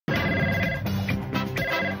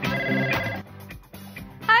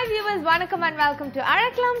viewers, vanakkam and welcome to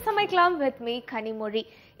Azhaikalam Samaikalam with me, Kanimori.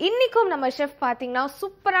 இன்னைக்கும் நம்ம chef பாத்தீங்கன்னா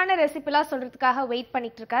சூப்பரான ரெசிபிலாம் சொல்றதுக்காக வெயிட்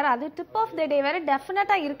பண்ணிட்டு இருக்காரு. அது டிப் ஆஃப் தி டே வேற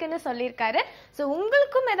டெஃபினட்டா இருக்குன்னு சொல்லியிருக்காரு. ஸோ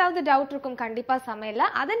உங்களுக்கும் ஏதாவது டவுட் இருக்கும் கண்டிப்பா சமையல,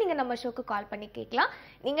 அதை நீங்க நம்ம ஷோக்கு கால் பண்ணி கேட்கலாம்.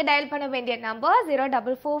 நீங்க டயல் பண்ண வேண்டிய நம்பர்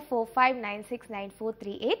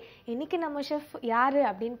 04445969438. இன்னைக்கு நம்ம செஃப் யாரு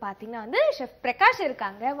அப்படின்னு பாத்தீங்கன்னா வந்து செஃப் பிரகாஷ்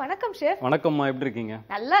இருக்காங்க. வணக்கம் செஃப். வணக்கம்மா, எப்படி இருக்கீங்க?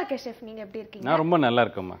 நல்லா இருக்கேன் செஃப், நீங்க எப்படி இருக்கீங்க? நான் ரொம்ப நல்லா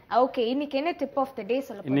இருக்கேம்மா. ஓகே, இன்னைக்கு என்ன டிப் ஆஃப் தி டே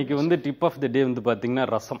சொல்லுங்க. இன்னைக்கு வந்து டிப் ஆஃப் தி டே வந்து பாத்தீங்கன்னா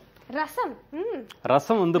ரசம். ரசம்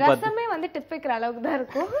ரசம் வந்து ரசமே வந்து டிப் வைக்கிற அளவுக்கு தான்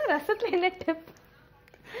இருக்கும். ரசத்துல என்ன டிப்?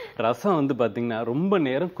 ரசம் வந்து பாத்தீங்கன்னா ரொம்ப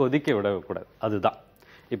நேரம் கொதிக்க விடக்கூடாது. அதுதான்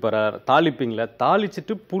இப்ப தாளிப்பீங்களா,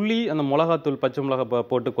 தாளிச்சிட்டு புளி அந்த மிளகாத்தூள் பச்சை மிளகா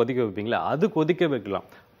போட்டு கொதிக்க வைப்பீங்களா, அது கொதிக்க வைக்கலாம்.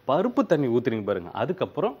 பருப்பு தண்ணி ஊத்துறீங்க பாருங்க,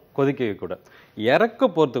 அதுக்கப்புறம் கொதிக்க வைக்கக்கூடாது. இறக்க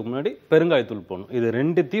போறதுக்கு முன்னாடி பெருங்காயத்தூள் போடணும். இது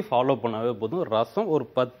ரெண்டுத்தையும் ஃபாலோ பண்ணாவே போதும். ரசம் ஒரு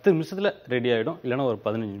 10 நிமிஷத்துல ரெடி ஆயிடும், இல்லைன்னா ஒரு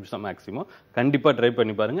 15 நிமிஷம் மேக்ஸிமம். கண்டிப்பா ட்ரை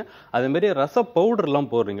பண்ணி பாருங்க. அதே மாதிரி ரச பவுடர்லாம்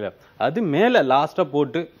போடுறீங்களா, அது மேல லாஸ்டா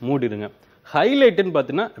போட்டு மூடிடுங்க. ஹைலைட்டுன்னு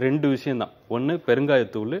பார்த்தீங்கன்னா 2 விஷயம் தான். ஒன்று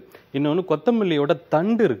பெருங்காயத்தூள், இன்னொன்று கொத்தமல்லியோட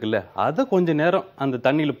தண்டு இருக்குல்ல, அதை கொஞ்சம் நேரம் அந்த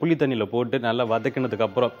தண்ணியில் புளி தண்ணியில் போட்டு நல்லா வதக்கினதுக்கு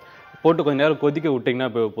அப்புறம் போட்டு கொஞ்சம் நேரம் கொதிக்க விட்டிங்கன்னா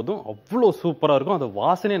போதும். அவ்வளோ சூப்பராக இருக்கும். அது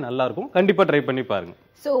வாசனையே நல்லா இருக்கும். கண்டிப்பாக ட்ரை பண்ணி பாருங்க.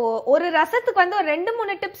 சோ ஒரு ரசத்துக்கு வந்து ஒரு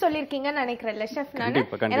 2-3 டிப்ஸ் சொல்லிருக்கீங்கன்னு நினைக்கிறேன்ல செஃப். நான்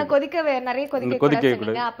எனக்கு நிறைய கொதிக்க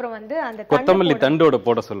சொன்னீங்க. அப்புறம் வந்து அந்த கொத்தமல்லி தண்டோட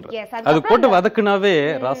போட சொல்றேன். அது போட்டு வதக்குனாவே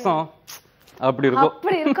ரசம் அப்படி இருக்கும்.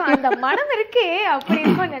 அப்படி இருக்கும், அந்த மனம் இருக்கே அப்படி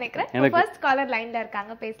இருக்கும்னு நினைக்கிறேன். ஃபர்ஸ்ட் காலர் லைன்ல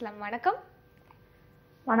இருக்காங்க, பேசலாம். வணக்கம்.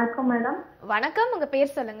 வணக்கம் மேடம். வணக்கம், உங்க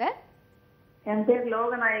பேர் சொல்லுங்க. என் பேர்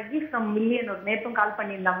லோகநாயகி ஃப்ரம் மில்லியனூர். நேத்தும் கால்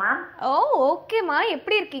பண்ணியிருந்தேன் மேம். ஓ ஓகேமா,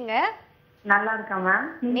 எப்படி இருக்கீங்க? நல்லா இருக்கேன் மேம்.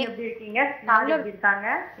 நீங்க எப்படி இருக்கீங்க? நாங்களும் எப்படி இருக்காங்க?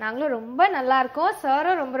 நாங்களும் ரொம்ப நல்லா இருக்கோம்.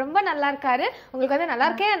 சாரும் ரொம்ப ரொம்ப நல்லா இருக்காரு. உங்களுக்கு வந்து நல்லா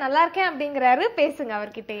இருக்கேன் அப்படிங்கிறாரு. பேசுங்க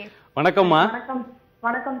அவர்கிட்ட. வணக்கம்மா. வணக்கம்.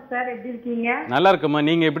 வணக்கம் சார், எப்படி இருக்கீங்க? நல்லா இருக்கம்மா,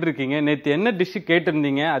 நீங்க எப்படி இருக்கீங்க? நேத்து என்ன டிஷ்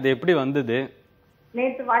கேட்டிருந்தீங்க, அது எப்படி வந்தது?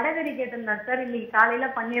 நேத்து வடகறி கேட்டிருந்தேன் சார். இன்னைக்கு காலையில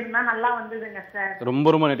பண்ணிருந்தா நல்லா வந்ததுங்க சார். ரொம்ப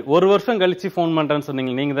ரொம்ப நன்றி. 1 வருஷம் கழிச்சு போன் பண்றேன்னு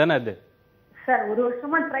சொன்னீங்க, நீங்க தானே அது? சார் 1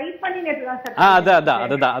 வருஷமா ட்ரை பண்ணி நேத்து தான் சார்.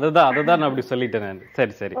 அதுதான் நான் அப்படி சொல்லிட்டேன் நான்.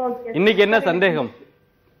 சரி சரி. இன்னைக்கு என்ன சந்தேகம்?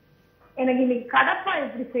 எனக்கு இன்னைக்கு கடப்பா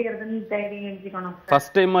எப்படி செய்யறதுன்னு தெரிஞ்சுக்கணும்.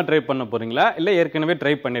 ஃபர்ஸ்ட் டைமா ட்ரை பண்ண போறீங்களா, இல்ல ஏற்கனவே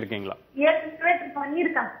ட்ரை பண்ணிருக்கீங்களா? ஏற்கனவே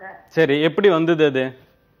பண்ணிருக்கேன் சார். சரி, எப்படி வந்தது அது?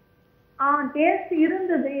 டேஸ்ட்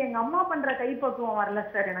இருந்தது. எங்க அம்மா பண்ற கைப்பக்குவம் வரல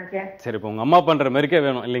சார் எனக்கு. சரி, இப்போ உங்க அம்மா பண்ற மாதிரிக்கே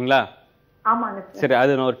வேணும் இல்லீங்களா? ஆமாங்க சார். சரி,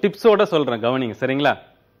 அது நான் ஒரு டிப்ஸோட சொல்றேன், கவனிங்க. சரிங்களா?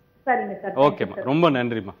 சரிங்க சார். ஓகேம்மா, ரொம்ப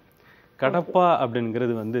நன்றிம்மா. கடப்பா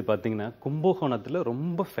அப்படிங்கிறது வந்து பார்த்தீங்கன்னா கும்பகோணத்தில்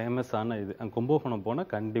ரொம்ப ஃபேமஸான இது. கும்பகோணம் போனால்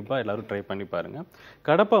கண்டிப்பாக எல்லாரும் ட்ரை பண்ணி பாருங்கள்.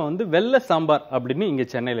 கடப்பா வந்து வெள்ளை சாம்பார் அப்படின்னு இங்கே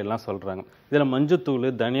சென்னையில எல்லாம் சொல்கிறாங்க. இதில் மஞ்சத்தூள்,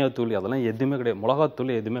 தனியாத்தூள் அதெல்லாம் எதுவுமே கிடையாது,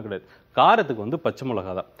 மிளகாத்தூள் எதுவுமே கிடையாது. காரத்துக்கு வந்து பச்சை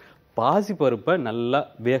மிளகா தான். பாசி பருப்பை நல்லா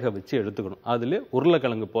வேக வச்சு எடுத்துக்கணும். அதில்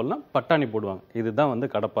உருளைக்கிழங்கு போடலாம், பட்டாணி போடுவாங்க. இதுதான் வந்து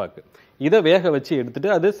கடப்பாக்கு. இதை வேக வச்சு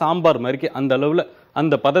எடுத்துட்டு அது சாம்பார் மாதிரிக்கு அந்த அளவில்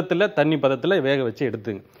அந்த பதத்தில் தண்ணி பதத்தில் வேக வச்சு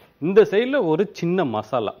எடுத்துங்க. இந்த சைடில் ஒரு சின்ன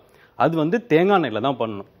மசாலா, அது வந்து தேங்காய் எண்ணெயில் தான்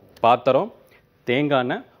பண்ணணும். பாத்திரம், தேங்காய்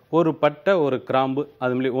எண்ணெய், ஒரு பட்டை, ஒரு கிராம்பு,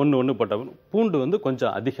 அது மாதிரி ஒன்று போட்ட பூண்டு வந்து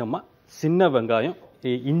கொஞ்சம் அதிகமாக, சின்ன வெங்காயம்,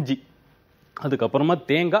 இஞ்சி, அதுக்கப்புறமா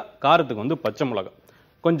தேங்காய், காரத்துக்கு வந்து பச்சை மிளகாய்,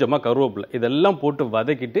 கொஞ்சமாக கருவேப்பிலை, இதெல்லாம் போட்டு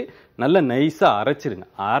வதக்கிட்டு நல்லா நைஸாக அரைச்சிடுங்க.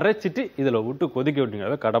 அரைச்சிட்டு இதில் விட்டு கொதிக்க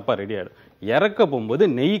விட்டீங்கன்னாவே கடப்பா ரெடி ஆகிடும். இறக்க போகும்போது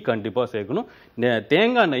நெய் கண்டிப்பாக சேர்க்கணும்.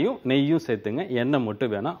 தேங்காய் நெய்யும் சேர்த்துங்க, எண்ணெய்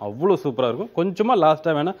மட்டும் வேணாம். அவ்வளோ சூப்பராக இருக்கும். கொஞ்சமாக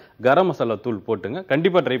லாஸ்ட்டாக வேணால் கரம் மசாலா தூள் போட்டுங்க.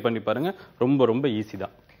 கண்டிப்பாக ட்ரை பண்ணி பாருங்கள். ரொம்ப ரொம்ப ஈஸி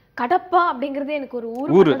தான். கடப்பா அப்படிங்கிறது எனக்கு ஒரு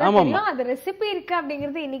ஊர். ஆமாம், அது ரெசிபி இருக்கு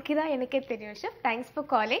அப்படிங்கிறது இன்னைக்கு தான் எனக்கே தெரியும் ஷெஃப். Thanks for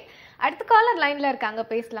calling. அடுத்த காலர் லைன்ல இருக்காங்க,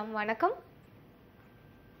 பேசலாம். வணக்கம்.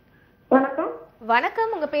 வணக்கம்.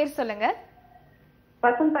 வணக்கம், உங்க பேர் சொல்லுங்க.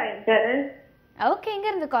 வசந்தா. ஓகே, எங்க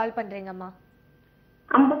இருந்து கால் பண்றீங்கம்மா?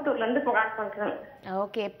 அம்பத்தூர்ல இருந்து கால் பண்றேன்.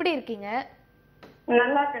 ஓகே, எப்படி இருக்கீங்க?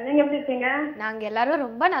 நல்லா இருக்கேன். நீங்க எப்படி இருக்கீங்க? நாங்க எல்லாரும்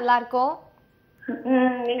ரொம்ப நல்லா இருக்கோம்.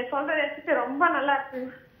 நீங்க சொல்ற ரெசிபி ரொம்ப நல்லா இருக்கு.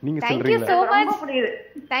 Thank you so much.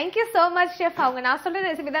 Thank you so much chef. அவங்க நான் சொல்ற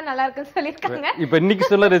ரெசிபி தான் நல்லா இருக்குன்னு சொல்லிருக்காங்க. இப்போ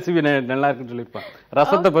இன்னைக்கு சொல்ற ரெசிபி நல்லா இருக்குன்னு சொல்லிருப்பாங்க.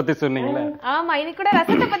 ரசத்தை பத்தி சொன்னீங்களா? ஆமா, இன்னைக்கு கூட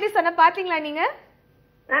ரசத்தை பத்தி சொன்ன பாத்தீங்களா நீங்க?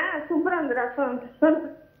 சூப்பரா அந்த ரசம்.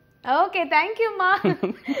 ஓகே, thank you மா.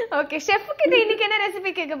 ஓகே, செஃப் கிட்ட இன்னைக்கு என்ன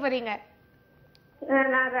ரெசிபி கேட்க போறீங்க?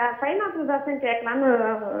 நான் பைனாப்பிள் ரசம் கேட்கலான்னு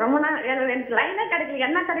ரொம்ப நாள் எனக்கு லைனா கிடைக்கல.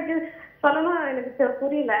 என்ன கிடைக்குது சொல்லணும் எனக்கு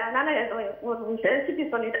புரியல. அதனால ஒரு ரெசிபி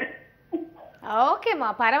சொல்லிட்டேன். ஓகேமா,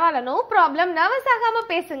 பரவாயில்ல, நோ ப்ராப்ளம். நர்வஸ் ஆகாம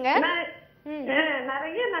பேசுங்க.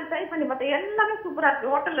 நிறைய நான் ட்ரை பண்ணி பார்த்தேன், எல்லாமே சூப்பரா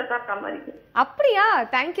இருக்கு. ஹோட்டல்ல சாப்பிட்ட மாதிரி. அப்படியா?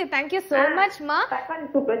 thank you so much மா. தக்காளி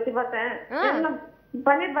சூப் வச்சு பார்த்தேன்,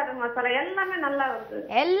 பன்னீர் பட்டர் மசாலா எல்லாமே நல்லா இருக்கு.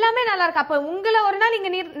 எல்லாமே நல்லா இருக்கு. அப்ப உங்களை ஒரு நாள் இங்க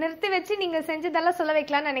நிறுத்தி வச்சு நீங்க செஞ்சதெல்லாம் சொல்ல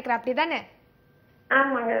வைக்கலாம்னு நினைக்கிறேன், அப்படிதானே?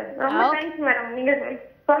 ஆமாங்க. ரொம்ப தேங்க்ஸ் மேடம். நீங்க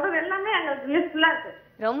சொல்றது எல்லாமே எங்களுக்கு யூஸ்ஃபுல்லா இருக்கு.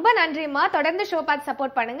 ரொம்ப நன்றிம்மா. தொடர்ந்து ஷோ பார்த்து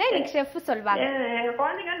சப்போர்ட் பண்ணுங்க. இன்னைக்கு ஷெஃப் சொல்வாங்க. எங்க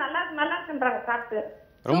குழந்தைங்க நல்லா இருக்குன்றாங்க சாப்பிட்டு.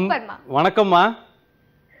 சூப்பர்மா. வணக்கம்மா.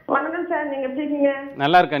 வணக்கம் சார். நீங்க எப்படி இருக்கீங்க?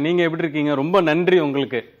 நல்லா இருக்கேன். நீங்க எப்படி இருக்கீங்க? ரொம்ப நன்றி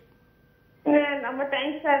உங்களுக்கு. ரொம்ப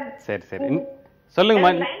தேங்க்ஸ் சார். சரி சரி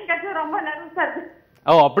சொல்லுங்கம்மா. லைன் கட்ட ரொம்ப நர்வஸா இருக்கு.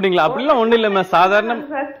 ஓ அப்படிங்களா? அப்படிலாம் ஒண்ணும் இல்லம்மா. சாதாரண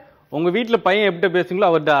உங்க வீட்டுல பையன் எப்படி பேசுங்களோ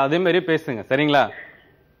அவர்கிட்ட அதே மாதிரியே பேசுங்க. சரிங்களா?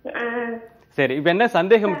 சரி இப்ப என்ன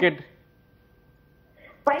சந்தேகம் கேட்டு?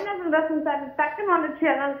 பைனாப்பிள் ரசம் சார் டக்குன்னு வந்துச்சு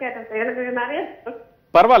அதான் கேட்டேன் சார். எனக்கு நிறைய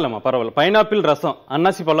பரவாயில்லம்மா பரவாயில்ல. பைனாப்பிள் ரசம்,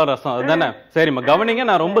 அன்னாசி பழம் ரசம் அதுதானே? சரிம்மா கவனிங்க.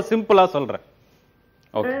 நான் ரொம்ப சிம்பிளா சொல்றேன்.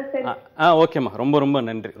 ஓகே ஓகேம்மா. ரொம்ப ரொம்ப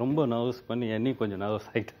நன்றி. ரொம்ப நர்வஸ் பண்ணி என்னையும் கொஞ்சம் நர்வஸ்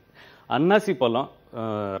ஆகிட்டேன். அன்னாசி பழம்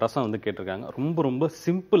ரசம் வந்து கேட்டிருக்காங்க. ரொம்ப ரொம்ப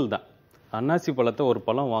சிம்பிள் தான். அன்னாசி பழத்தை ஒரு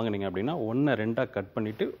பழம் வாங்கினீங்க அப்படின்னா 1 2 கட்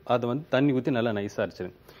பண்ணிவிட்டு அதை வந்து தண்ணி ஊற்றி நல்லா நைஸாக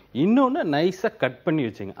அரைச்சிடுங்க. இன்னொன்று நைஸாக கட் பண்ணி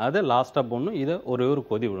வச்சுங்க. அதை லாஸ்ட்டாக போடணும். இதை ஒரு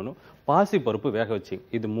கொதி விடணும். பாசி பருப்பு வேக வச்சுங்க.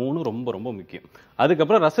 இது 3 ரொம்ப ரொம்ப முக்கியம்.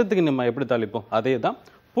 அதுக்கப்புறம் ரசத்துக்கு நம்ம எப்படி தாளிப்போம் அதே தான்.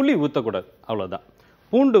 புளி ஊற்றக்கூடாது, அவ்வளோதான்.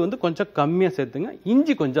 பூண்டு வந்து கொஞ்சம் கம்மியாக சேர்த்துங்க.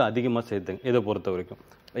 இஞ்சி கொஞ்சம் அதிகமாக சேர்த்துங்க. இதை பொறுத்த வரைக்கும்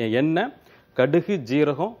எண்ணெய், கடுகு,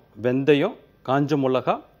 ஜீரகம், வெந்தயம், காஞ்ச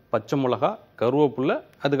மிளகா, பச்சை மிளகா, கருவேப்பிலை,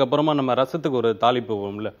 அதுக்கப்புறமா நம்ம ரசத்துக்கு ஒரு தாளிப்பு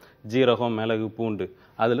போவோம்ல, ஜீரகம், மிளகு, பூண்டு,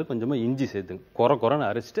 அதில் கொஞ்சமாக இஞ்சி சேர்த்துங்க. குறைன்னு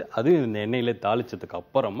அரைச்சிட்டு அதையும் இந்த எண்ணெயிலே தாளிச்சதுக்கு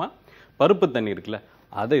அப்புறமா பருப்பு தண்ணி இருக்குல்ல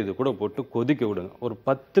அதை இது கூட போட்டு கொதிக்க விடுங்க. ஒரு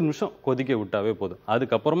 10 நிமிஷம் கொதிக்க விட்டாவே போதும்.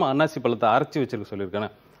 அதுக்கப்புறமா அன்னாசி பழத்தை அரைச்சி வச்சிருக்க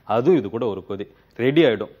சொல்லியிருக்கேன், அதுவும் இது கூட ஒரு கொதி ரெடி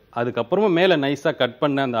ஆகிடும். அதுக்கப்புறமா மேலே நைஸாக கட்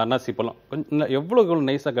பண்ண அந்த அன்னாசி பழம் கொஞ்சம் எவ்வளோ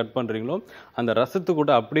நைஸாக கட் பண்ணுறீங்களோ அந்த ரசத்து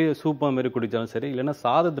கூட அப்படியே சூப்பாக மாரி குடித்தாலும் சரி, இல்லைன்னா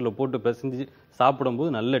சாதத்தில் போட்டு பிசைஞ்சு சாப்பிடும்போது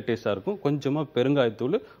நல்ல டேஸ்ட்டாக இருக்கும். கொஞ்சமாக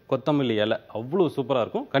பெருங்காயத்தூள், கொத்தமல்லி இலை, அவ்வளோ சூப்பராக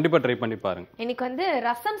இருக்கும். கண்டிப்பாக ட்ரை பண்ணி பாருங்க. இன்னைக்கு வந்து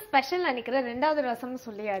ரசம் ஸ்பெஷல் நினைக்கிறேன். 2வது ரசம்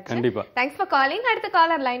சொல்லியாச்சு. கண்டிப்பா. Thanks for calling. அடுத்த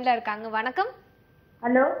காலர் லைன்ல இருக்காங்க. வணக்கம்.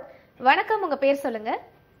 ஹலோ வணக்கம். உங்க பேர் சொல்லுங்க.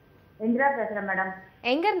 இந்திரா பேசுறேன் மேடம்.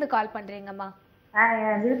 எங்க இருந்து கால் பண்றீங்கம்மா?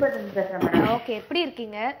 விழுப்புரத்துல பேசுறேன் மேடம். ஓகே, எப்படி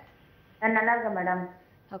இருக்கீங்க? நல்லா இருக்கேன் மேடம்.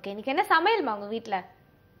 ஓகே, இன்னைக்கு என்ன சமையல்மா உங்க வீட்ல?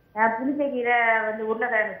 புளிச்சக்கீரை வந்து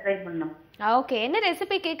உருளைக்கிழங்கு ஃப்ரை பண்ணோம். ஓகே, என்ன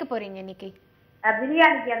ரெசிபி கேட்க போறீங்க இன்னைக்கு?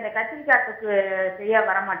 பிரியாணிக்கு அந்த கத்திரிக்காய்க்கு சரியா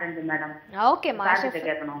வர மாட்டேங்குது மேடம். ஓகேம்மா, ஷெஃப்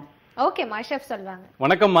கேட்கணும். ஓகேம்மா, ஷெஃப் சொல்வாங்க.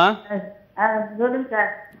 வணக்கம்மா. சொல்லுங்க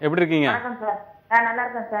சார். எப்படி இருக்கீங்க? வணக்கம் சார். நல்லா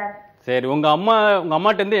இருக்கேன் சார். சரி, உங்க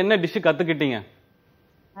அம்மாட்ட இருந்து என்ன டிஷ் கத்துக்கிட்டீங்க?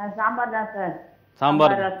 சாம்பார் தான் சார்.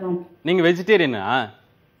 சாம்பார். ரசம். நீங்க வெஜிடேரியனா?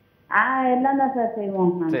 எல்லாம் தான் சார்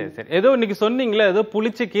செய்வோம். சரி சரி. ஏதோ இன்னைக்கு சொன்னீங்களே ஏதோ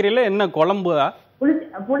புளிச்ச கீரையில என்ன குழம்பா?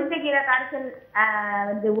 புளிச்சக்கீரை கடைசல்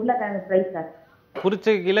வந்து உருளைக்கிழங்கு ஃப்ரை சார்.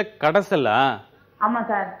 புளிச்ச கீரை கடைசலா? ஆமா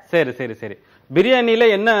சார். சரி சரி சரி. பிரியாணில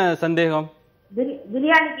என்ன சந்தேகம்?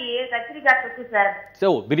 பிரியாணிக்கு கத்திரிக்காய் தொக்கு சார். சோ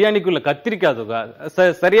பிரியாணிக்குள்ள கத்திரிக்காய் தொக்கா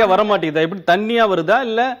சரியா வர மாட்டேங்குதா? எப்படி தண்ணியா வருதா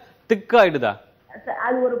இல்ல திக்காயிடுதா?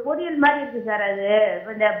 அது ஒரு பொரியல் மாதிரி இருக்கு சார். அது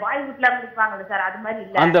இந்த பாய் வீட்லாம் இருப்பாங்க சார், அது மாதிரி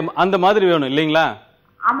இல்ல. அந்த மாதிரி வேணும் இல்லீங்களா?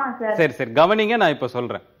 ஆமா சார். சரி சரி, கவனிங்க. நான் இப்ப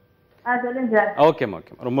சொல்றேன். சொல்லுங்க சார். ஓகேம்மா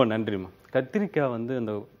ஓகே. ரொம்ப நன்றிம்மா. கத்திரிக்காய் வந்து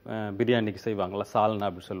அந்த பிரியாணிக்கு செய்வாங்களா, சால்னா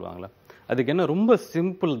அப்படி சொல்லுவாங்களா, அதுக்கு என்ன ரொம்ப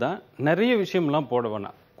சிம்பிள் தான். நிறைய விஷயம்லாம் போட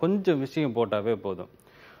வேணாம், கொஞ்சம் விஷயம் போட்டாவே போதும்.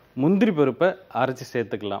 முந்திரி பருப்பை அரைச்சி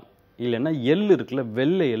சேர்த்துக்கலாம். இல்லைன்னா எள்ளு இருக்குல்ல,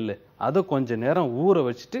 வெள்ளை எள்ளு, அதை கொஞ்சம் நேரம் ஊற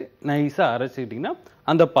வச்சுட்டு நைஸாக அரைச்சிக்கிட்டிங்கன்னா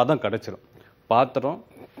அந்த பதம் கிடச்சிரும். பாத்திரம்,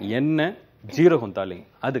 எண்ணெய், ஜீரகம் தாளிங்க.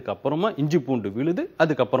 அதுக்கப்புறமா இஞ்சி பூண்டு விழுது,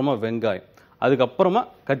 அதுக்கப்புறமா வெங்காயம், அதுக்கப்புறமா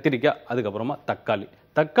கத்திரிக்காய், அதுக்கப்புறமா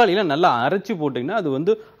தக்காளியில் நல்லா அரைச்சி போட்டிங்கன்னா அது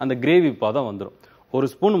வந்து அந்த கிரேவி பதம் வந்துடும். 1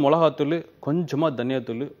 ஸ்பூன் மிளகாத்தூள், கொஞ்சமாக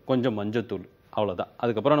தனியாத்தூள், கொஞ்சம் மஞ்சத்தூள், அவ்வளோதான்.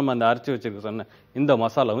 அதுக்கப்புறம் நம்ம அந்த அரைச்சி வச்சிருக்க சொன்ன இந்த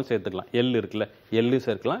மசாலாவும் சேர்த்துக்கலாம். எள்ளு இருக்குல்ல, எள்ளு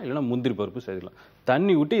சேர்க்கலாம். இல்லைன்னா முந்திரி பருப்பு சேர்த்துக்கலாம்.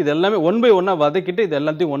 தண்ணி விட்டு இது எல்லாமே 1 பை 1 வதக்கிட்டு இது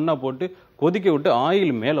எல்லாத்தையும் ஒன்றா போட்டு கொதிக்க விட்டு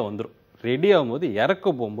ஆயில் மேலே வந்துடும். ரெடி ஆகும்போது இறக்க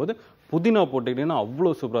போகும்போது புதினா போட்டுக்கிட்டீங்கன்னா அவ்வளோ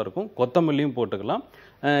சூப்பராக இருக்கும். கொத்தமல்லியும் போட்டுக்கலாம்.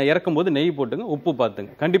 இறக்கும் போது நெய் போட்டுங்க, உப்பு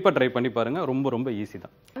பார்த்துங்க. கண்டிப்பாக ட்ரை பண்ணி பாருங்க. ரொம்ப ரொம்ப ஈஸி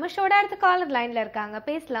தான். நம்ம ஷோட அடுத்த காலர் லைன்ல இருக்காங்க,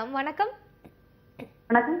 பேசலாம். வணக்கம்.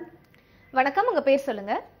 வணக்கம். வணக்கம், உங்க பேர்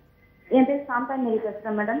சொல்லுங்க. என் பேர் சாந்தா மேரி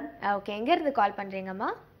பேசுறேன் மேடம். ஓகே, எங்க இருந்து கால்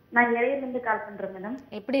பண்றீங்கம்மா? நான் இறையில இருந்து கால் பண்றேன் மேடம்.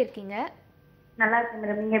 எப்படி இருக்கீங்க? நல்லா இருக்கேன்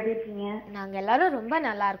மேடம். நீங்க எப்படி இருக்கீங்க? நாங்க எல்லாரும் ரொம்ப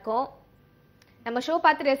நல்லா இருக்கோம். நம்ம ஷோ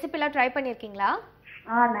பார்த்து ரெசிபி எல்லாம் ட்ரை பண்ணிருக்கீங்களா?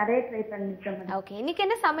 நிறைய ட்ரை பண்ணிருக்கேன் மேடம். ஓகே, இன்னைக்கு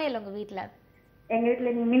என்ன சமையல் உங்க வீட்ல? எங்க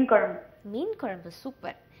வீட்ல மீன் குழம்பு. மீன் குழம்பு,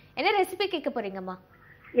 சூப்பர். என்ன ரெசிபி கேட்க போறீங்கம்மா?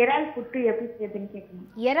 இறால் புட்டு எப்படி செய்யுதுன்னு கேட்கணும்.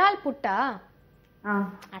 இறால் புட்டா?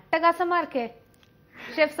 அட்டகாசமா இருக்கே.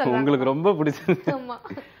 ஷெஃப் சொல்லுங்க. உங்களுக்கு ரொம்ப பிடிச்சது. ஆமா.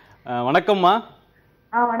 வணக்கம்மா.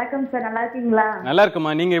 வணக்கம் சார். நல்லா இருக்கீங்களா? நல்லா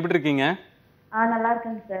இருக்கம்மா. நீங்க எப்படி இருக்கீங்க? நல்லா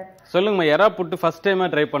இருக்கேங்க சார். சொல்லுங்கம்மா, இறா புட்டு ஃபர்ஸ்ட் டைமா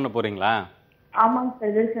ட்ரை பண்ண போறீங்களா? ஆமாங்க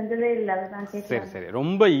சார், இது செஞ்சதே இல்ல, அதுதான் கேக்குறேன். சரி சரி,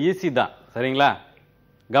 ரொம்ப ஈஸி தான். சரிங்களா?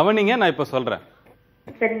 கவனிங்க, நான் இப்ப சொல்றேன்.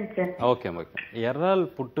 சரிங்க சார். Okay okay. இறால்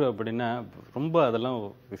புட்டு அப்படின்னா ரொம்ப அதெல்லாம்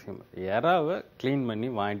விஷயம். இறாவை க்ளீன் பண்ணி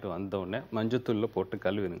வாங்கிட்டு வந்த உடனே மஞ்சத்தூளில் போட்டு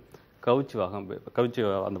கழுவிடுங்க. கவிச்சு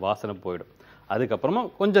அந்த வாசனை போயிடும். அதுக்கப்புறமா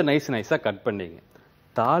கொஞ்சம் நைஸாக கட் பண்ணிங்க.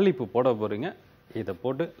 தாளிப்பு போட போகிறீங்க. இதை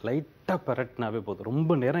போட்டு லைட்டாக பரட்டினாவே போதும்.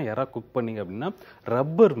 ரொம்ப நேரம் இறா குக் பண்ணிங்க அப்படின்னா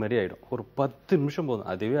ரப்பர் மாதிரி ஆகிடும். ஒரு 10 நிமிஷம் போதும்.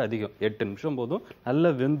 அதுவே அதிகம், 8 நிமிஷம் போதும்.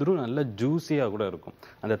 நல்லா வெந்துடும், நல்லா ஜூஸியாக கூட இருக்கும்.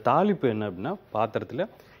 அந்த தாளிப்பு என்ன அப்படின்னா, பாத்திரத்தில்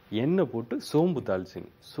எண்ணெய் போட்டு சோம்பு தாளிச்சிங்க.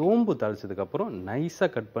 சோம்பு தாளிச்சதுக்கப்புறம் நைஸாக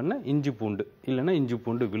கட் பண்ண இஞ்சி பூண்டு, இல்லைன்னா இஞ்சி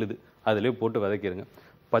பூண்டு விழுது அதிலே போட்டு வதக்கிடுங்க.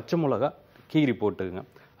 பச்சை மிளகா கீரி போட்டுக்குங்க.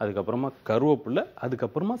 அதுக்கப்புறமா கருவேப்பிலை,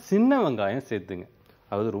 அதுக்கப்புறமா சின்ன வெங்காயம் சேர்த்துங்க.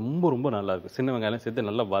 அது ரொம்ப ரொம்ப நல்லாயிருக்கும். சின்ன வெங்காயம் சேர்த்து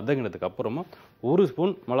நல்லா வதங்கினதுக்கு அப்புறமா 1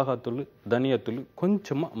 ஸ்பூன் மிளகாத்தூள், தனியாத்தூள்,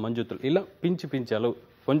 கொஞ்சமாக மஞ்சத்தூள், இல்லை பிஞ்சு அளவு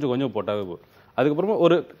கொஞ்சம் போட்டாவே போதும். அதுக்கப்புறமா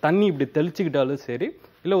ஒரு தண்ணி இப்படி தெளிச்சுக்கிட்டாலும் சரி,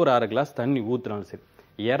 இல்லை ஒரு 1/2 கிளாஸ் தண்ணி ஊற்றினாலும் சரி,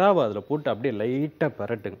 இறாவை அதில் போட்டு அப்படியே லைட்டாக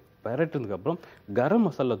பரட்டுங்க. பரட்டுனதுக்கப்புறம் கரம்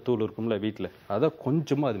மசாலா தூள் இருக்கும்ல வீட்டில், அதை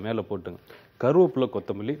கொஞ்சமாக அது மேலே போட்டுங்க. கருவேப்பிலை,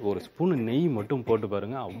 கொத்தமல்லி, 1 ஸ்பூன் நெய் மட்டும் போட்டு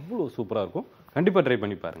பாருங்க. அவ்வளோ சூப்பராக இருக்கும். கண்டிப்பாக ட்ரை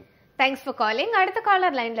பண்ணி பாருங்க. Thanks for calling. அடுத்த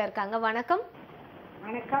காலர் லைன்ல இருக்காங்க. வணக்கம்.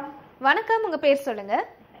 வணக்கம். வணக்கம், உங்க பேர் சொல்லுங்க.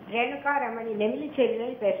 ரேணுகா ரமணி, நெல்லிச்சேரியில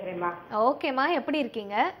பேசுறேம்மா. ஓகேம்மா, எப்படி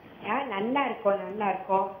இருக்கீங்க? நல்லா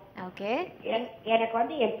இருக்கோம். ஓகே. எனக்கு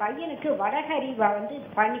வந்து என் பையனுக்கு வடகறி வந்து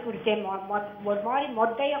பண்ணி கொடுத்தேன். ஒரு மாதிரி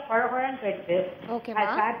மொட்டையா குழகுழன்னு போயிடுது. ஓகேம்மா,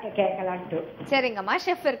 சார்ட்ட கேட்கலான்ட்டு. சரிங்கம்மா,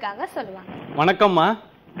 ஷெஃப் இருக்காங்க, சொல்லுவாங்க. வணக்கம்மா.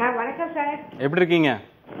 வணக்கம் சார். எப்படி இருக்கீங்க?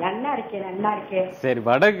 நல்லா இருக்கேன். சரி,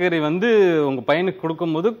 வடகறி வந்து உங்க பையனுக்கு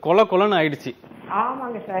கொடுக்கும்போது கொலன்னு ஆயிடுச்சு.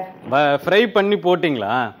 ஆமாங்க சார். ஃப்ரை பண்ணி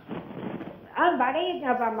போட்டீங்களா? வடையை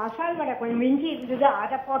மசால் வடை கொஞ்சம் மிஞ்சி இருந்தது,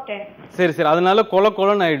 அதை போட்டேன். சரி, அதனால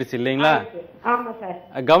கொலன்னு ஆயிடுச்சு இல்லைங்களா? ஆமா சார்.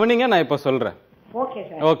 கவனிங்க, நான் இப்ப சொல்றேன். Okay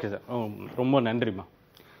sir. ரொம்ப நன்றிம்மா.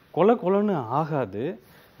 கொலன்னு ஆகாது.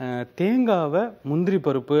 தேங்காவை, முந்திரி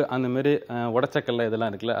பருப்பு, அந்த மாதிரி உடச்சக்கல்ல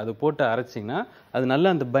இதெல்லாம் இருக்குல்ல, அது போட்டு அரைச்சிங்கன்னா அது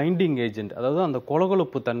நல்ல அந்த பைண்டிங் ஏஜென்ட், அதாவது அந்த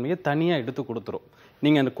கொலகொலப்பு தன்மையை தனியாக எடுத்து கொடுத்துரும்.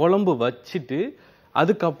 நீங்கள் அந்த குழம்பு வச்சுட்டு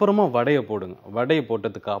அதுக்கப்புறமா வடையை போடுங்க. வடையை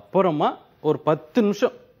போட்டதுக்கு அப்புறமா ஒரு 10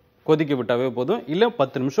 நிமிஷம் கொதிக்க விட்டாவே போதும், இல்லை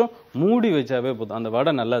 10 நிமிஷம் மூடி வச்சாவே போதும். அந்த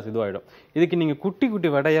வடை நல்லா இதுவாகிடும். இதுக்கு நீங்கள் குட்டி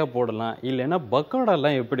வடையாக போடலாம். இல்லைன்னா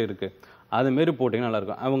பக்கோடாலாம் எப்படி இருக்குது அதுமாரி போட்டிங்கன்னா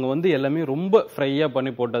நல்லாயிருக்கும். அவங்க வந்து எல்லாமே ரொம்ப ஃப்ரையாக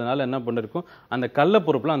பண்ணி போட்டதுனால என்ன பண்ணிருக்கும், அந்த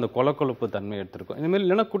கடலப்பருப்புலாம் அந்த கொலப்பு தன்மை எடுத்திருக்கும். இதுமாரி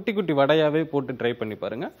இல்லைன்னா குட்டி வடையாகவே போட்டு ட்ரை பண்ணி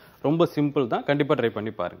பாருங்கள். ரொம்ப சிம்பிள் தான். கண்டிப்பாக ட்ரை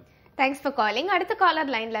பண்ணி பாருங்கள். Thanks for calling. அடுத்த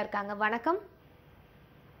காலர் லைனில் இருக்காங்க. வணக்கம்.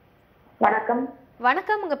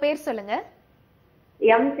 வணக்கம், உங்க பேர் சொல்லுங்க.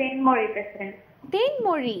 தேன்மொழி பேசுறேன்.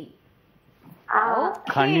 தேன்மொழி?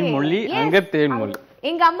 கனிமொழி, அங்க தேன்மொழி.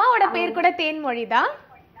 எங்க அம்மாவோட பேர் கூட தேன்மொழி தான்.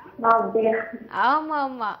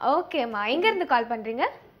 ஆமா. ஓகேம்மா, எங்க இருந்து கால் பண்றீங்க?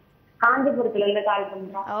 காஞ்சிபுரத்துல இருந்து கால்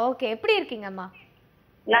பண்றோம். ஓகே, எப்படி இருக்கீங்க அம்மா?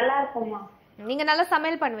 நல்லா இருக்கும்மா. நீங்க நல்லா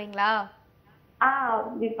சமையல் பண்ணுவீங்களா?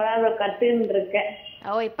 இப்பதான் கத்துன்னு இருக்கேன்.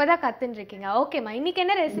 இப்பதான் கத்துன்னு இருக்கீங்க. ஓகேம்மா, இன்னைக்கு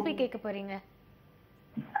என்ன ரெசிபி கேட்க போறீங்க?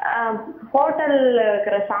 ஹோட்டல்ல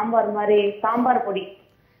இருக்கிற சாம்பார் பொடி.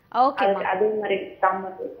 ஓகேம்மா, அதே மாதிரி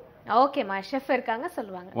சாம்பார் பொடி. ஓகேம்மா, ஷெஃப் இருக்காங்க,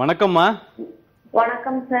 சொல்லுவாங்க. வணக்கம்மா.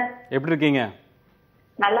 வணக்கம் சார். எப்படி இருக்கீங்க?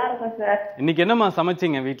 நல்லா இருக்கும் சார். இன்னைக்கு என்னம்மா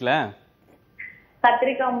சமைச்சீங்க வீட்ல?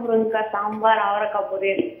 கத்திரிக்காய், முருங்கைக்காய் சாம்பார், அவரைக்காய்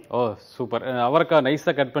பொரியல். சூப்பர். அவரைக்காய்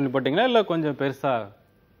நைஸா கட் பண்ணி போட்டீங்களா இல்ல கொஞ்சம் பெருசா?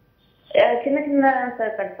 சின்ன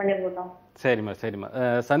சார் கட் பண்ணி போட்டோம். சரிம்மா.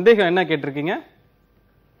 சந்தேகம் என்ன கேட்டிருக்கீங்க?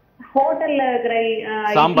 ஹோட்டல்ல இருக்கிற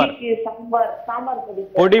சாம்பார்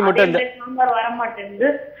பொடி மட்டும் சாம்பார் வர மாட்டேங்குது.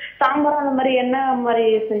 சாம்பார் அந்த மாதிரி என்ன மாதிரி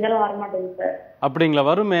செஞ்சாலும் வர மாட்டேங்குது சார். அப்படிங்களா?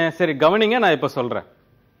 வருமே. சரி, கவனிங்க, நான் இப்ப சொல்றேன்.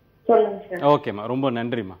 சொல்லுங்க சார். ஓகேம்மா, ரொம்ப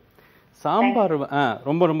நன்றிம்மா. சாம்பார்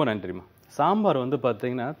ரொம்ப நன்றிம்மா. சாம்பார் வந்து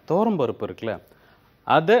பாத்தீங்கன்னா தோரம்பருப்பு இருக்குல்ல,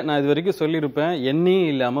 அதை நான் இது வரைக்கும் சொல்லியிருப்பேன், எண்ணெயும்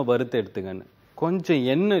இல்லாம வறுத்து எடுத்துங்கன்னு. கொஞ்சம்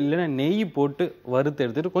எண்ணெய் இல்லைன்னா நெய் போட்டு வறுத்து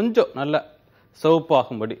எடுத்துட்டு கொஞ்சம் நல்லா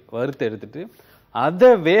சிவப்பாகும்படி வறுத்து எடுத்துட்டு அதை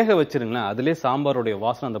வேக வச்சிருங்களேன். அதுலேயே சாம்பாருடைய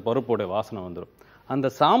வாசனை, அந்த பருப்புடைய வாசனை வந்துடும். அந்த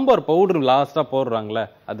சாம்பார் பவுடர் லாஸ்ட்டாக போடுறாங்களே,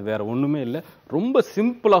 அது வேற ஒன்றுமே இல்லை. ரொம்ப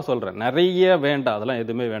சிம்பிளாக சொல்கிறேன், நிறைய வேண்டாம், அதெல்லாம்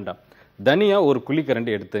எதுவுமே வேண்டாம். தனியா ஒரு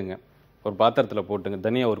குழிக்கரண்டி எடுத்துங்க, ஒரு பாத்திரத்தில் போட்டுங்க.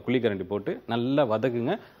 தனியா ஒரு குழிக்கரண்டி போட்டு நல்லா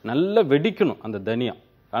வதக்குங்க. நல்லா வெடிக்கணும் அந்த தனியா,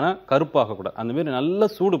 ஆனால் கருப்பாகக்கூடாது. அந்தமாரி நல்லா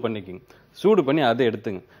சூடு பண்ணிக்கோங்க. சூடு பண்ணி அதை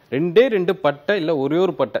எடுத்துங்க. 2 பட்டை, இல்லை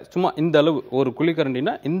ஒரு பட்டை, சும்மா இந்த அளவு, ஒரு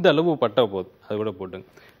குழிக்கரண்டினா இந்த அளவு பட்டை போதும், அது கூட போட்டுங்க.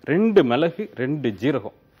 2 மிளகு, 2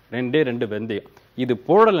 ஜீரகம், 2 வெந்தயம். இது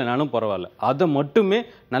போடலைனாலும் பரவாயில்ல, அதை மட்டுமே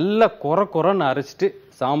நல்லா கொரன்னு அரைச்சிட்டு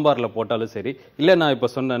சாம்பாரில் போட்டாலும் சரி. இல்லை நான் இப்போ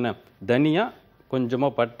சொன்னேன்னு தனியா,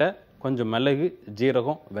 கொஞ்சமாக பட்டை, கொஞ்சம் மிளகு,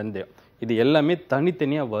 ஜீரகம், வெந்தயம், இது எல்லாமே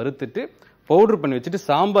தனித்தனியாக வறுத்துட்டு பவுடர் பண்ணி வச்சுட்டு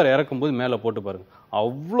சாம்பார் இறக்கும் போது மேலே போட்டு பாருங்க.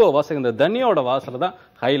 அவ்வளோ வாசனை. இந்த தனியாவோட வாசனை தான்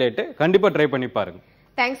ஹைலைட்டு. கண்டிப்பாக ட்ரை பண்ணி பாருங்க.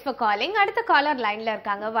 Thanks for calling. அடுத்த காலர் லைன்ல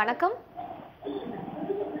இருக்காங்க. வணக்கம்.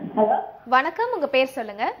 ஹலோ வணக்கம், உங்க பேர்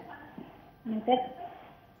சொல்லுங்க.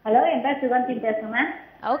 ஹலோ, என் பேர் சுகந்தி பேசுறேன் மேம்.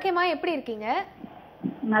 ஓகேம்மா, எப்படி இருக்கீங்க?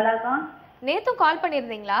 நல்லா இருக்கோம். நேத்தும் கால்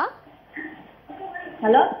பண்ணிருந்தீங்களா?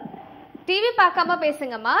 ஹலோ, டிவி பார்க்காம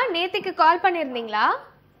பேசுங்கம்மா. நேத்துக்கு கால் பண்ணிருந்தீங்களா?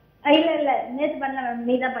 இல்ல நேத்து பண்ணல மேம்,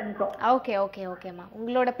 நீ தான் பண்ணிக்கோ. ஓகே ஓகே ஓகேம்மா.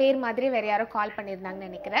 உங்களோட பேர் மாதிரி வேற யாரோ கால் பண்ணிருந்தாங்கன்னு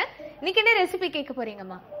நினைக்கிறேன். இன்னைக்கு என்ன ரெசிபி கேட்க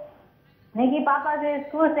போறீங்கம்மா? இன்னைக்கு பாப்பாக்கு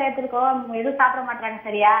ஸ்கூல் சேர்த்துருக்கோம், எதுவும் சாப்பிட மாட்டாங்க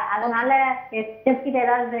சரியா, அதனால செஃப் கிட்ட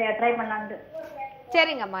ஏதாவது ட்ரை பண்ணலான்ட்டு.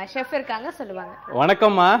 சரிங்கம்மா, ஷெஃப் இருக்காங்க, சொல்லுவாங்க.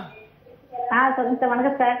 வணக்கம்மா. சொல்லுங்க சார்.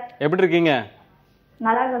 வணக்கம் சார். எப்படி இருக்கீங்க?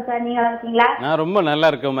 நல்லா இருக்கும் சார், நீங்க நல்லா இருக்கீங்களா? நான் ரொம்ப நல்லா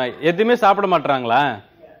இருக்கேம்மா. எதுவுமே சாப்பிட மாட்டாங்களா?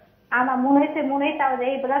 ஆமா, 3 வயசு ஆகுது,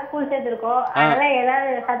 இப்பதான் ஸ்கூல் சேர்த்துருக்கோம். அதனால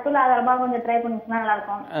ஏதாவது சத்துள்ள ஆதாரமா கொஞ்சம் ட்ரை பண்ணிச்சுன்னா நல்லா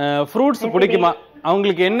இருக்கும். ஃப்ரூட்ஸ் பிடிக்குமா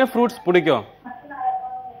அவங்களுக்கு? என்ன ஃப்ரூட்ஸ் பிடிக்கும்?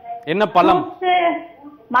 என்ன பழம்?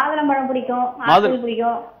 மாதுளம்பழம் பிடிக்கும், ஆப்பிள்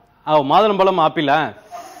பிடிக்கும். மாதுளம்பழம், ஆப்பிளா?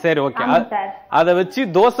 சரி, ஓகே. அத வச்சு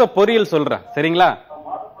தோசை பொரியல் சொல்றேன், சரிங்களா?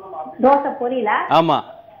 தோசை பொரியலா? ஆமா.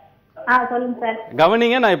 சொல்லுங்க சார்.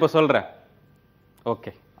 கவனிங்க, நான் இப்ப சொல்றேன்.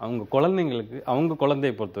 ஓகே. அவங்க குழந்தைங்களுக்கு, அவங்க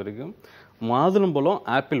குழந்தைய பொறுத்த வரைக்கும் மாதுளம்பழம்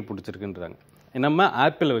ஆப்பிள் பிடிச்சிருக்குன்றாங்க. நம்ம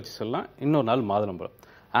ஆப்பிளை வச்சு சொல்லலாம், இன்னொரு நாள் மாதுளம்பழம்.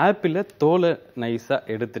 ஆப்பிளை தோலை நைஸாக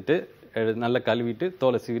எடுத்துட்டு நல்லா கழுவிட்டு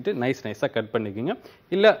தோலை சீவிட்டு நைஸாக கட் பண்ணிக்கோங்க.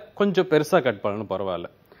 இல்லை கொஞ்சம் பெருசாக கட் பண்ணணும், பரவாயில்ல.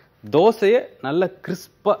 தோசையை நல்லா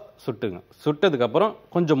கிறிஸ்பாக சுட்டுங்க. சுட்டதுக்கப்புறம்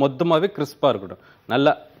கொஞ்சம் மொத்தமாகவே கிறிஸ்பாக இருக்கட்டும்.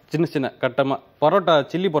 நல்லா சின்ன சின்ன கட்டமாக, பரோட்டா,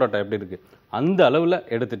 சில்லி பரோட்டா எப்படி இருக்குது அந்த அளவில்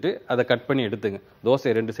எடுத்துட்டு அதை கட் பண்ணி எடுத்துங்க.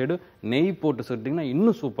 தோசை 2 சைடும் நெய் போட்டு சுட்டிங்கன்னா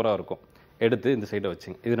இன்னும் சூப்பராக இருக்கும். எடுத்து இந்த சைடை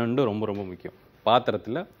வச்சுங்க. இது ரெண்டும் ரொம்ப ரொம்ப முக்கியம்.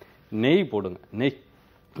 பாத்திரத்தில் நெய் போடுங்க.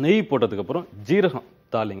 நெய் போட்டதுக்கப்புறம் ஜீரகம்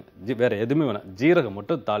தாளிங்க. வேற எதுவுமே வேணாம், ஜீரகம்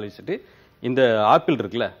மட்டும் தாளிச்சுட்டு இந்த ஆப்பிள்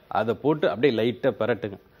இருக்குல்ல அதை போட்டு அப்படியே லைட்டாக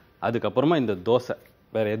பரட்டுங்க. அதுக்கப்புறமா இந்த தோசை,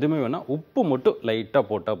 வேற எதுவுமே வேணாம், உப்பு மட்டும் லைட்டாக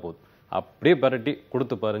போட்டால் போதும். அப்படியே பரட்டி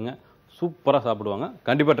கொடுத்து பாருங்க, சூப்பராக சாப்பிடுவாங்க.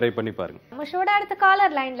 கண்டிப்பாக ட்ரை பண்ணி பாருங்க. நம்ம ஷோட அடுத்த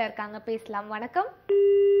காலர் லைன்ல இருக்காங்க, பேசலாம். வணக்கம்.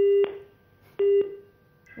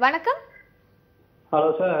 வணக்கம்.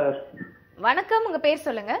 Hello sir. வணக்கம், உங்க பேர்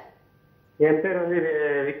சொல்லுங்க. என் பேர் வந்து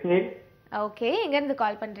விக்னேஷ். ஓகே, எங்க இருந்து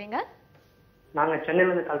கால் பண்றீங்க? நாங்க சென்னையில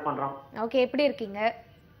இருந்து கால் பண்றோம். ஓகே, எப்படி இருக்கீங்க?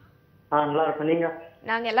 நல்லா இருக்கோம். நீங்க?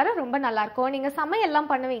 நாங்க எல்லாரும் ரொம்ப நல்லா இருக்கோம். நீங்க சமையல்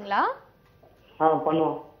எல்லாம் பண்ணுவீங்களா?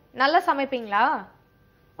 பண்ணுவோம். நல்லா சமைப்பீங்களா?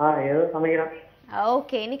 ஏதோ சமைக்கிறேன்.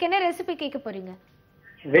 ஓகே, இன்னைக்கு என்ன ரெசிபி கேட்க போறீங்க?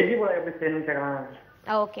 வெஜ் புலாவ் எப்படி செய்யணும்னு கேக்குறாங்க.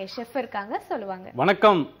 ஓகே, ஷெஃப் இருக்காங்க, சொல்லுவாங்க.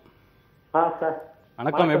 வணக்கம். சார்.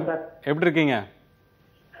 வணக்கம், எப்படி இருக்கீங்க?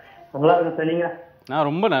 நல்லா இருக்கேன் சார். நீங்க? நான்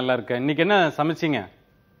ரொம்ப நல்லா இருக்கேன். இன்னைக்கு என்ன சமைச்சீங்க?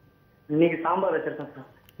 இன்னைக்கு சாம்பார் வச்சிருக்கேன் சார்.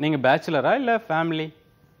 நீங்க பேச்சுலரா இல்ல ஃபேமிலி?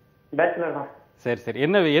 பேச்சுலர் தான். சரி சரி.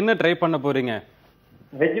 என்ன ட்ரை பண்ண போறீங்க?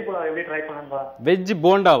 வெஜ் புலாவ் எப்படி ட்ரை பண்ணலாம்? வெஜ்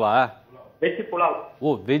போண்டாவா? வெஜ் புலாவ்.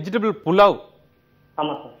 ஓ, வெஜிடபிள் புலாவ்.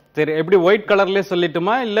 ஆமா சார். சரி, எப்படி ஒயிட் கலர்லயே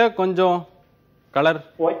சொல்லட்டுமா இல்ல கொஞ்சம் கலர்?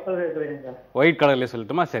 ஒயிட் கலர் சொல்லுங்க சார். ஒயிட் கலர்லயே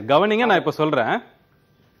சொல்லட்டுமா? சரி, கவனிங்க, நான் இப்ப சொல்றேன்.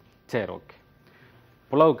 சரி, ஓகே.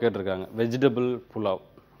 புலாவ் கேட்டிருக்காங்க, வெஜிடபிள் புலாவ்.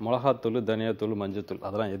 மிளகாத்தூள், தனியாத்தூள், மஞ்சத்தூள்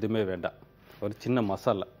அதெல்லாம் எதுவுமே வேண்டாம். ஒரு சின்ன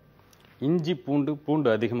மசாலா, இஞ்சி பூண்டு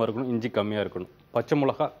அதிகமாக இருக்கணும், இஞ்சி கம்மியாக இருக்கணும். பச்சை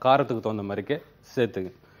மிளகா காரத்துக்கு தகுந்த மாதிரிக்கே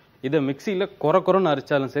சேர்த்துங்க. இதை மிக்சியில் குறைன்னு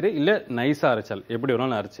அரைச்சாலும் சரி, இல்லை நைஸாக அரைச்சாலும் எப்படி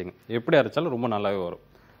வேணாலும் அரைச்சிங்க. எப்படி அரைச்சாலும் ரொம்ப நல்லாவே வரும்.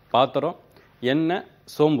 பாத்திரம், எண்ணெய்,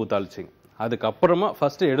 சோம்பு தாளிச்சிங்க. அதுக்கப்புறமா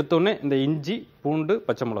ஃபஸ்ட்டு எடுத்தோடனே இந்த இஞ்சி பூண்டு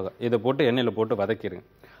பச்சை மிளகா இதை போட்டு எண்ணெயில் போட்டு வதக்கிடுங்க.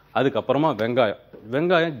 அதுக்கப்புறமா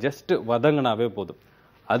வெங்காயம் ஜஸ்ட்டு வதங்கினாவே போதும்.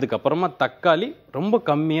 அதுக்கப்புறமா தக்காளி ரொம்ப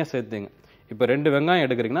கம்மியாக சேர்த்துங்க. இப்போ 2 வெங்காயம்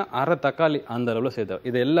எடுக்கிறீங்கன்னா அரை தக்காளி அந்த அளவில் சேர்த்து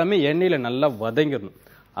இது எல்லாமே எண்ணெயில் நல்லா வதங்கிடணும்.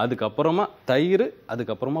 அதுக்கப்புறமா தயிர்,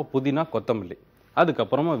 அதுக்கப்புறமா புதினா, கொத்தமல்லி,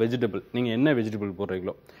 அதுக்கப்புறமா வெஜிடபிள். நீங்கள் என்ன வெஜிடபிள்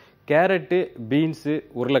போடுறீங்களோ, கேரட்டு, பீன்ஸு,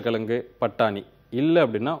 உருளைக்கிழங்கு, பட்டாணி, இல்லை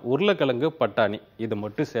அப்படின்னா உருளைக்கிழங்கு, பட்டாணி இது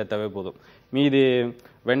மட்டும் சேர்த்தாவே போதும். மீதி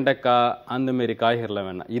வெண்டைக்காய் அந்தமாரி காய்கறிலாம்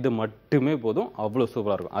வேணாம், இது மட்டுமே போதும். அவ்வளோ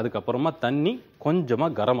சூப்பராக இருக்கும். அதுக்கப்புறமா தண்ணி,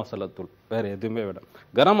 கொஞ்சமாக கரம் மசாலா தூள், வேறு எதுவுமே வேண்டாம்.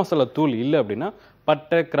 கரம் மசாலா தூள் இல்லை அப்படின்னா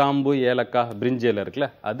பட்டை, கிராம்பு, ஏலக்காய், பிரிஞ்சி இலை இருக்குல்ல,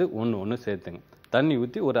 அது ஒன்று சேர்த்துங்க. தண்ணி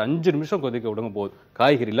ஊற்றி ஒரு 5 நிமிஷம் கொதிக்க விடுங்க, போதும்.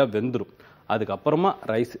 காய்கறிலாம் வெந்துடும். அதுக்கப்புறமா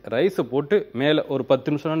ரைஸை போட்டு மேலே ஒரு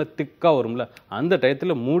 10 நிமிஷம் திக்காக வரும்ல, அந்த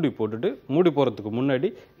டயத்தில் மூடி போட்டுட்டு, மூடி போகிறதுக்கு முன்னாடி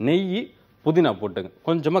நெய், புதினா போட்டுங்க.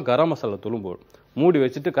 கொஞ்சமாக கரம் மசாலா தூளும் போடும். மூடி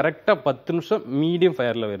வச்சுட்டு கரெக்டாக 10 நிமிஷம் மீடியம்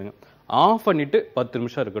ஃபயரில் வருங்க. ஆஃப் பண்ணிவிட்டு 10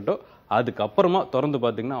 நிமிஷம் இருக்கட்டும். அதுக்கப்புறமா திறந்து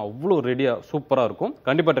பார்த்தீங்கன்னா அவ்வளோ ரெடியாக சூப்பராக இருக்கும்.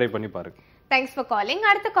 கண்டிப்பாக ட்ரை பண்ணி பாருங்க. Thanks for calling.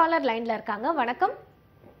 அடுத்த காலர் லைன்ல இருக்காங்க. வணக்கம்.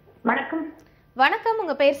 வணக்கம். வணக்கம்,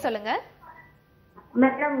 உங்க பேர் சொல்லுங்க.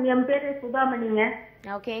 மேடம், என் பேரு சுதாமணிங்க.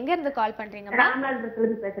 ஓகே, எங்க இருந்து கால் பண்றீங்க? ராமநாதபுரத்துல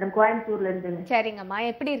இருந்து பேசுறேன், கோயம்புத்தூர்ல இருந்து. சரிங்கம்மா,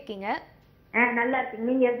 எப்படி இருக்கீங்க? நல்லா இருக்கீங்க.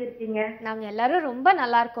 நீங்க எப்படி இருக்கீங்க? நாங்க எல்லாரும் ரொம்ப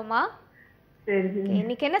நல்லா இருக்கோமா. சரி.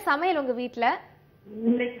 இன்னைக்கு என்ன சமையல் உங்க வீட்ல?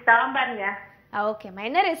 இன்னைக்கு சாம்பாருங்க. ஓகேம்மா,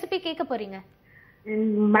 என்ன ரெசிபி கேட்க போறீங்க?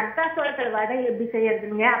 மக்கா சோளத்துல வடை எப்படி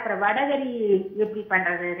செய்யறதுங்க, அப்புறம் வடகரி எப்படி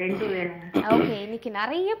பண்றது, ரெண்டு வேணுங்க. ஓகே, இன்னைக்கு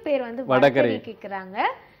நிறைய பேர் வந்து வடகரி கேக்குறாங்க.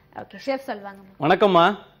 ஓகே, ஷெஃப் சொல்வாங்க. வணக்கம்மா.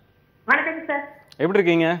 வணக்கம் சார். எப்படி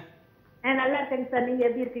இருக்கீங்க? நல்லா இருக்கேங்க சார். நீங்க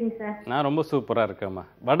எப்படி இருக்கீங்க சார்? நான் ரொம்ப சூப்பரா இருக்கேம்மா.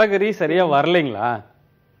 வடகரி சரியா வரலைங்களா?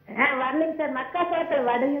 வரலைங்க சார். மக்கா சோளத்துல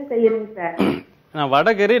வடையும் செய்யணுங்க சார். நான்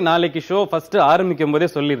வடகரி நாளைக்கு ஷோ ஃபர்ஸ்ட் ஆரம்பிக்கும் போதே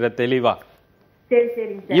சொல்லிடுறேன் தெளிவா. சரி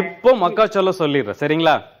சரிங்க சார். இப்போ மக்காச்சோளம் சொல்லிடுறேன்,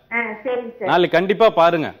 சரிங்களா? சரிங்க சார். நாளைக்கு கண்டிப்பா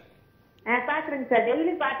பாருங்க. பாக்குறேங்க சார்.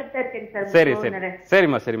 டெய்லி பாத்துட்டு தான் இருக்கேங்க சார். சரி சரி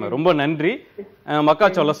சரிம்மா சரிம்மா, ரொம்ப நன்றி.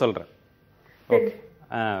 மக்காச்சோளம் சொல்றேன்.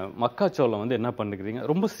 மக்காச்சோளம் வந்து என்ன பண்ணிக்கிறீங்க,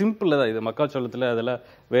 ரொம்ப சிம்பிள் தான் இது. மக்காச்சோளத்துல அதெல்லாம்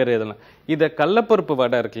வேற எதெல்லாம், இதை கடலப்பருப்பு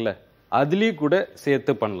வடை இருக்குல்ல அதுலயும் கூட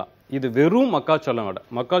சேர்த்து பண்ணலாம். இது வெறும் மக்காச்சோளம் வடை.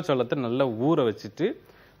 மக்காச்சோளத்தை நல்லா ஊற வச்சுட்டு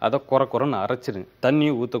அதை குறைன்னு அரைச்சிடுங்க.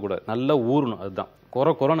 தண்ணியும் ஊற்றக்கூடாது, நல்லா ஊறணும். அதுதான்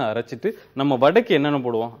குறைன்னு அரைச்சிட்டு நம்ம வடைக்கு என்னென்ன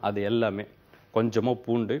போடுவோம் அது எல்லாமே, கொஞ்சமாக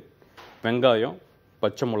பூண்டு, வெங்காயம்,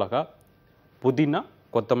 பச்சை மிளகா, புதினா,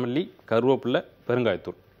 கொத்தமல்லி, கருவேப்பிலை,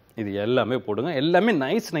 பெருங்காயத்தூள், இது எல்லாமே போடுங்க. எல்லாமே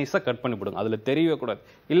நைஸாக கட் பண்ணி போடுங்க. அதில் தெரியவே கூடாது.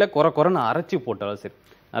 இல்லை குறைன்னு அரைச்சி போட்டாலும் சரி,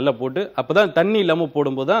 நல்லா போட்டு அப்போ தான் தண்ணி இல்லாமல்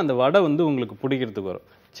போடும்போது தான் அந்த வடை வந்து உங்களுக்கு பிடிக்கிறதுக்கு வரும்.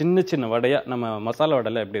 சின்ன வடையாக நம்ம மசாலா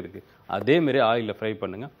வடைலாம் எப்படி இருக்குது அதேமாரி ஆயிலில் ஃப்ரை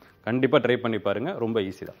பண்ணுங்கள். கண்டிப்பா ட்ரை பண்ணி பாருங்க, ரொம்ப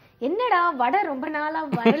ஈஸி தான். என்னடா வடை ரொம்ப நாளா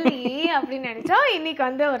வரலையே அப்படின்னு நினைச்சோம். இன்னைக்கு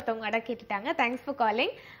வந்து ஒருத்தவங்க வடை கேட்டுட்டாங்க. Thanks for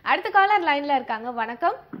calling. அடுத்த காலர் லைன்ல இருக்காங்க.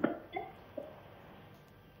 வணக்கம்.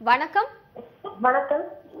 வணக்கம். வணக்கம்.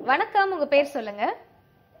 வணக்கம், உங்க பேர் சொல்லுங்க.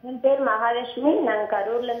 என் பேர் மகாலட்சுமி, நாங்க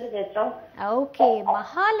கரூர்ல இருந்து பேசுறோம். ஓகே,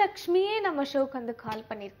 மகாலட்சுமியே நம்ம ஷோக்கு வந்து கால்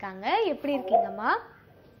பண்ணிருக்காங்க. எப்படி இருக்கீங்கம்மா?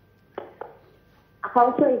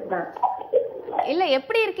 ஹவுஸ் ஒய்ஃப் தான். இல்ல,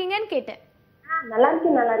 எப்படி இருக்கீங்கன்னு கேட்டேன். நல்லா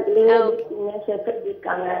இருக்கு.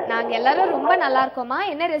 நாங்க எல்லாரும் ரொம்ப நல்லா இருக்கோமா.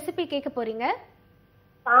 என்ன ரெசிபி கேட்க போறீங்க?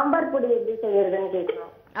 சாம்பார் பொடி எப்படி செய்யறதுன்னு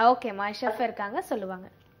கேக்குறோம். ஓகேம்மா, ஷெஃப் இருக்காங்க, சொல்லுவாங்க.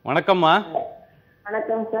 வணக்கம்மா.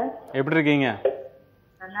 வணக்கம் சார். எப்படி இருக்கீங்க?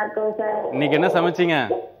 நல்லா இருக்கோம் சார். இன்னைக்கு என்ன சமைச்சீங்க?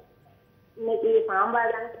 இன்னைக்கு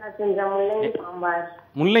சாம்பார் தான் சார் செஞ்சோம். முள்ளங்கி சாம்பார்.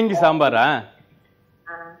 முள்ளங்கி சாம்பாரா?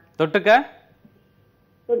 தொட்டுக்க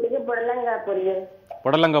புடலங்காய் பொரியல்.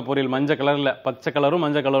 புடலங்காய் பொரியல் மஞ்சள் கலர்ல, பச்சை கலரும்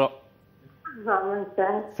மஞ்சள் கலரும்.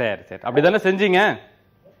 சரி சரி, அப்படிதானே செஞ்சீங்க?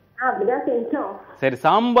 அப்படிதான் செஞ்சோம். சரி,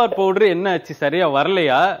 சாம்பார் பவுடர் என்ன ஆச்சு, சரியா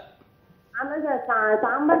வரலையா? ஆமா சார்,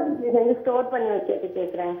 சாம்பார் செஞ்சு ஸ்டோர் பண்ணி வச்சுட்டு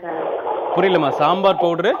கேக்குறேன் சார். புரியலமா? சாம்பார்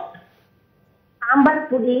பவுடர் சாம்பார்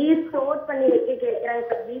பொடி ஸ்டோர் பண்ணி வைக்க கேக்குறேன்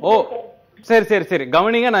சார். ஓ சரி சரி சரி,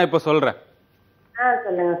 கவனிங்க, நான் இப்ப சொல்றேன்.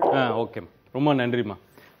 சொல்லுங்க சார். ஓகே, ரொம்ப நன்றிம்மா.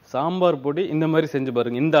 சாம்பார் பொடி இந்த மாதிரி செஞ்சு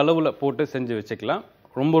பாருங்க. இந்த அளவுல போட்டு செஞ்சு வச்சுக்கலாம்.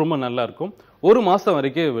 ரொம்ப நல்லா இருக்கும். 1 மாசம்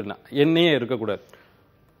வரைக்கும் விடலாம். எண்ணெயே இருக்கக்கூடாது.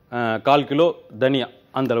 1/4 கிலோ தனியா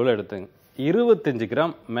அந்த அளவில் எடுத்துங்க. 25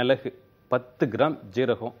 கிராம் மிளகு, 10 கிராம்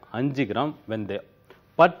ஜீரகம், 5 கிராம் வெந்தயம்,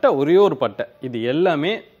 பட்டை, ஒரே ஒரு பட்டை. இது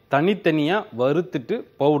எல்லாமே தனித்தனியாக வறுத்துட்டு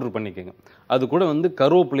பவுடர் பண்ணிக்கோங்க. அது கூட வந்து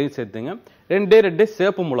கருவேப்பிலையும் சேர்த்துங்க. 2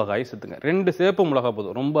 சேப்பு மிளகாயும் சேர்த்துங்க. 2 சேப்பு மிளகாய்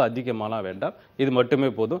போதும், ரொம்ப அதிகமாலாம் வேண்டாம். இது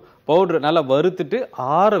மட்டுமே போதும். பவுடர் நல்லா வறுத்துட்டு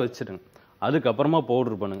ஆற வச்சிடுங்க. அதுக்கப்புறமா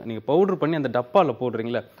பவுடர் பண்ணுங்க. நீங்கள் பவுடர் பண்ணி அந்த டப்பாவில்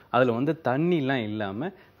போடுறீங்களா, அதில் வந்து தண்ணிலாம்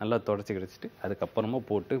இல்லாமல் நல்லா தொடச்சி கிடச்சிட்டு அதுக்கப்புறமா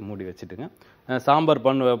போட்டு மூடி வச்சுட்டுங்க. சாம்பார்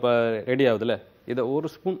ரெடி ஆகுதுல, இதை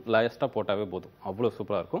 1 ஸ்பூன் லாஸ்ட்டாக போட்டாவே போதும். அவ்வளோ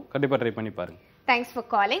சூப்பராக இருக்கும். கண்டிப்பாக ட்ரை பண்ணி பாருங்க. Thanks for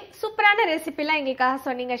calling. சூப்பரான ரெசிபிலாம் எங்களுக்காக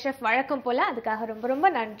சொன்னீங்க ஷெஃப், வழக்கம் போல. அதுக்காக ரொம்ப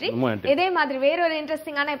நன்றி. இதே மாதிரி வேற ஒரு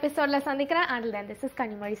இன்ட்ரெஸ்டிங்கான எபிசோட்ல சந்திக்கிறேன். Until then, this is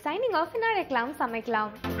Kanimori signing off in Azhaikalam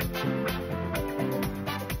Samaikalam.